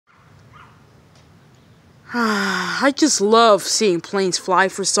I just love seeing planes fly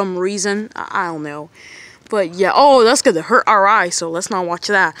for some reason. I don't know. But yeah, oh, that's gonna hurt our eyes, so let's not watch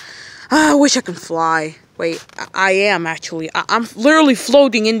that. I wish I could fly. Wait, I am actually. I'm literally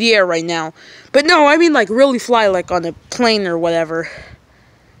floating in the air right now. But no, I mean like really fly, like on a plane or whatever.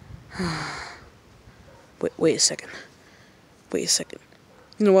 Wait a second. Wait a second.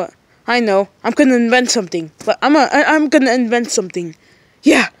 You know what? I know. I'm gonna invent something. I'm gonna invent something.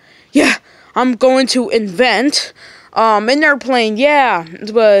 Yeah. I'm going to invent an airplane. Yeah,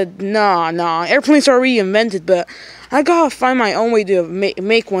 but nah. Airplanes are already invented, but I gotta find my own way to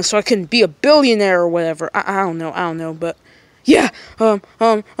make one so I can be a billionaire or whatever. I don't know, but yeah.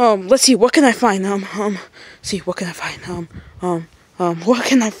 Let's see. What can I find? See. What can I find? What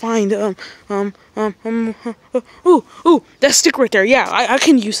can I find? Ooh, that stick right there. Yeah, I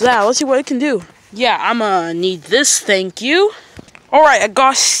can use that. Let's see what I can do. Yeah, I'm gonna need this. Thank you. Alright, I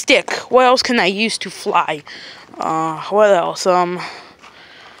got a stick. What else can I use to fly? What else?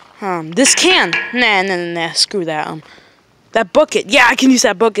 This can. Nah, screw that. That bucket. Yeah, I can use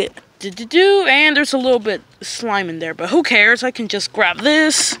that bucket. And there's a little bit of slime in there, but who cares? I can just grab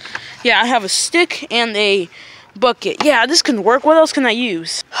this. Yeah, I have a stick and a bucket. Yeah, this can work. What else can I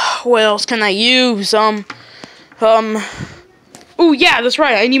use? What else can I use? Oh, yeah, that's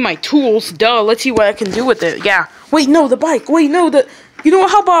right. I need my tools. Duh. Let's see what I can do with it. Yeah. Wait, no, the bike. Wait, no, you know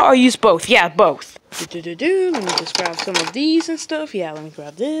what? How about I use both? Yeah, both. Let me just grab some of these and stuff. Yeah, let me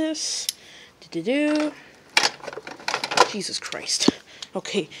grab this. Jesus Christ.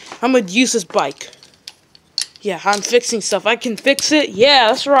 Okay, I'm gonna use this bike. Yeah, I'm fixing stuff. I can fix it. Yeah,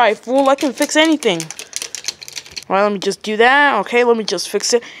 that's right, fool. I can fix anything. Alright, let me just do that. Okay, let me just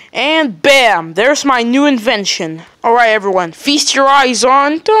fix it. And bam! There's my new invention. Alright, everyone. Feast your eyes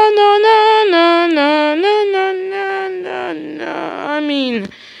on... I mean, it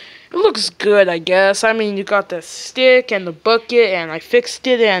looks good, I guess. I mean, you got the stick and the bucket, and I fixed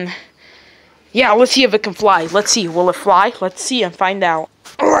it, and... yeah, let's see if it can fly. Let's see. Will it fly? Let's see and find out.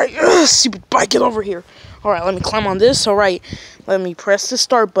 Alright, stupid bike, get over here. Alright, let me climb on this. Alright, let me press the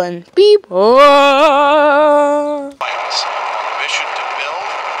start button. Beep. Oh. Mission to build,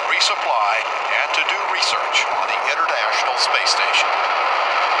 resupply, and to do research on the International Space Station.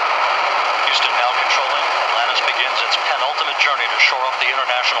 Houston now controlling. Atlantis begins its penultimate journey to shore up the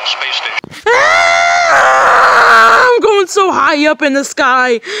International Space Station. I'm going so high up in the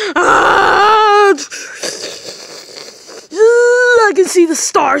sky. I can see the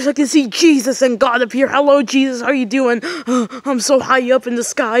stars. I can see Jesus and God up here. Hello, Jesus. How are you doing? I'm so high up in the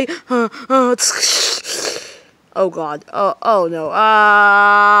sky. Oh, God. Oh, no.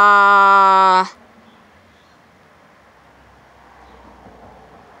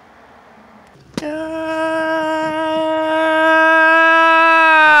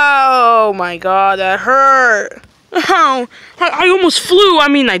 Oh, my God. That hurt. Oh, I almost flew. I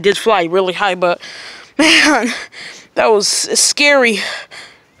mean, I did fly really high, but, man, that was scary.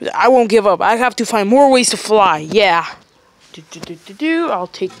 I won't give up. I have to find more ways to fly. Yeah. I'll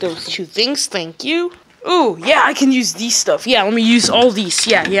take those two things. Thank you. Ooh, yeah, I can use these stuff. Yeah, let me use all these.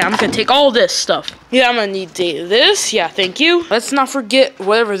 Yeah, I'm gonna take all this stuff. Yeah, I'm gonna need this. Yeah, thank you. Let's not forget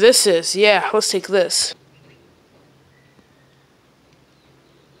whatever this is. Yeah, let's take this.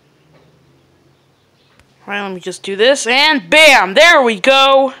 Alright, let me just do this, and bam! There we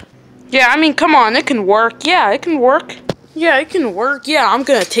go! Yeah, I mean, come on, it can work. Yeah, it can work. Yeah, it can work. Yeah, I'm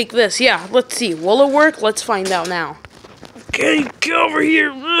gonna take this. Yeah, let's see. Will it work? Let's find out now. Okay, get over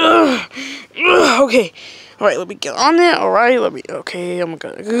here. Okay. Alright, let me get on it. Alright, okay, I'm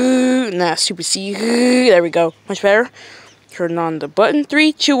gonna... nah, stupid C. There we go. Much better. Turn on the button.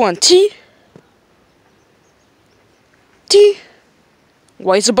 3, 2, 1. T. T.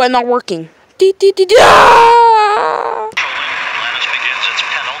 Why is the button not working? T. Atlantis begins its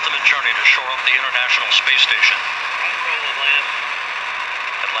penultimate journey to shore up the International Space Station.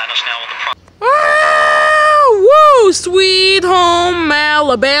 Atlantis now on the woo! Sweet home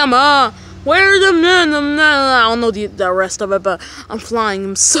Alabama. Where the I don't know the rest of it, but I'm flying.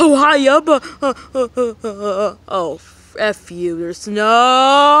 I'm so high up. Oh, F you. There's no.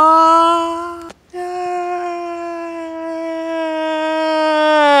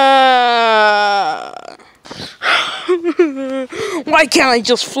 Why can't I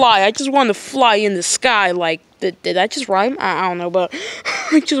just fly? I just want to fly in the sky. Like, did I just rhyme? I don't know, but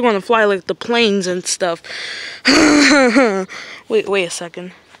I just want to fly like the planes and stuff. Wait a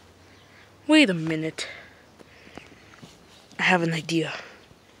second. Wait a minute. I have an idea.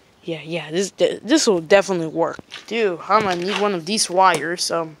 Yeah, this will definitely work. Dude, I'm gonna need one of these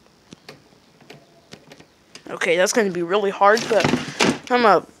wires. Okay, that's gonna be really hard, but I'm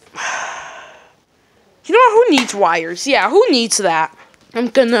gonna... You know what? Who needs wires? Yeah, who needs that? I'm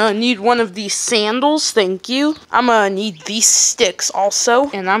gonna need one of these sandals, thank you. I'm gonna need these sticks also.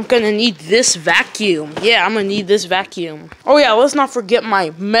 And I'm gonna need this vacuum. Yeah, I'm gonna need this vacuum. Oh yeah, let's not forget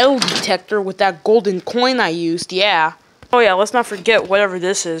my metal detector with that golden coin I used, yeah. Oh yeah, let's not forget whatever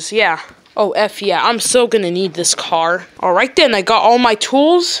this is, yeah. Oh, yeah, I'm so gonna need this car. Alright then, I got all my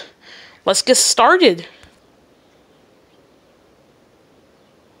tools. Let's get started.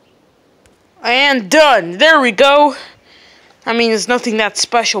 And done, there we go. I mean, it's nothing that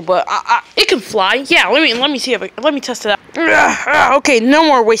special, but it can fly. Yeah, let me see if let me test it out. Okay, no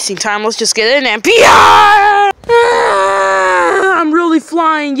more wasting time. Let's just get in and I'm really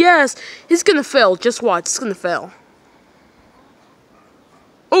flying. Yes, it's gonna fail. Just watch. It's gonna fail.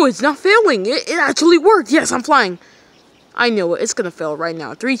 Oh, it's not failing. It actually worked. Yes, I'm flying. I know it. It's gonna fail right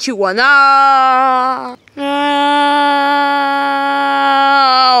now. 3, 2, 1.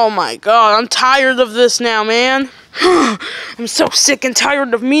 Oh my God! I'm tired of this now, man. I'm so sick and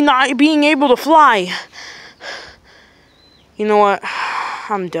tired of me not being able to fly. You know what?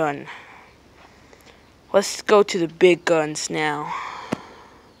 I'm done. Let's go to the big guns now.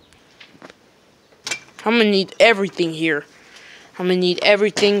 I'm gonna need everything here. I'm gonna need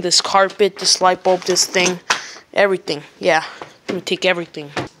everything. This carpet, this light bulb, this thing. Everything. Yeah. I'm gonna take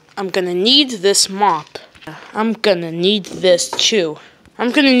everything. I'm gonna need this mop. I'm gonna need this too.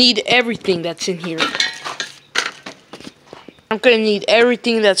 I'm gonna need everything that's in here. I'm gonna need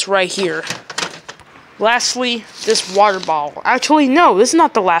everything that's right here. Lastly, this water bottle. Actually, no, this is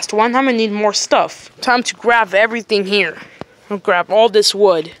not the last one. I'm gonna need more stuff. Time to grab everything here. I'll grab all this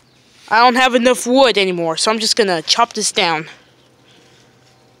wood. I don't have enough wood anymore, so I'm just gonna chop this down.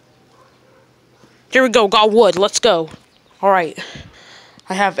 Here we go, got wood, let's go. Alright,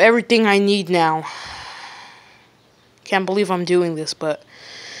 I have everything I need now. Can't believe I'm doing this, but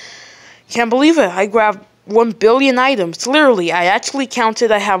can't believe it. I grabbed 1 billion items. Literally, I actually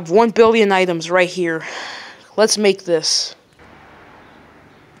counted. I have 1 billion items right here. Let's make this.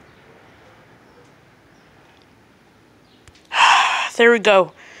 There we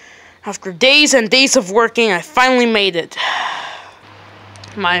go. After days and days of working, I finally made it.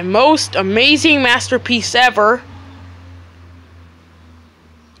 My most amazing masterpiece ever.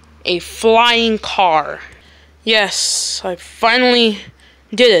 A flying car. Yes, I finally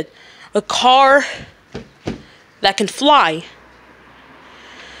did it. A car that can fly.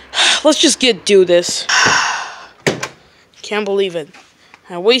 Let's just do this. Can't believe it.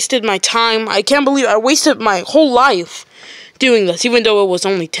 I wasted my time. I can't believe I wasted my whole life doing this, even though it was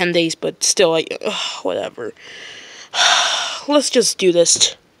only 10 days, but still, whatever. Let's just do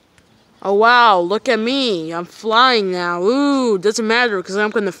this. Oh wow, look at me. I'm flying now. Ooh, doesn't matter because I'm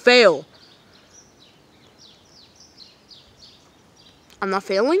gonna fail. I'm not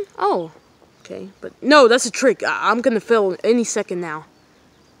failing? Oh. Okay, but no, that's a trick. I'm gonna fail any second now.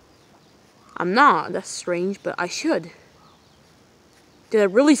 I'm not. That's strange, but I should. Did I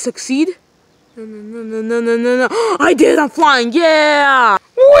really succeed? No. I did! I'm flying! Yeah!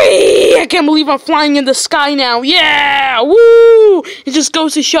 Whee! I can't believe I'm flying in the sky now. Yeah! Woo! It just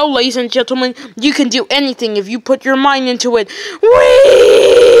goes to show, ladies and gentlemen, you can do anything if you put your mind into it.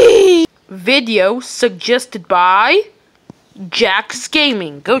 Whee! Video suggested by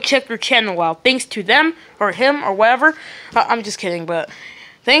JackGames. Go check their channel out. Thanks to them, or him, or whatever. I'm just kidding, but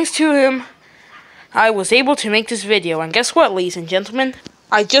thanks to him, I was able to make this video. And guess what, ladies and gentlemen?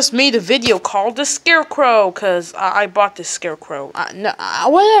 I just made a video called The Scarecrow, because I bought this Scarecrow.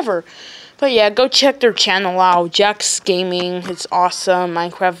 Whatever. But yeah, go check their channel out. JackGames. It's awesome.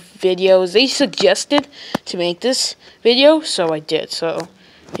 Minecraft videos. They suggested to make this video, so I did. So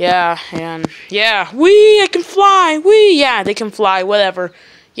yeah, and yeah, wee, I can fly, wee, yeah, they can fly, whatever.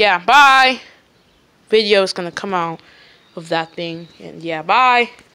 Yeah, bye. Video is gonna come out of that thing, and yeah, bye.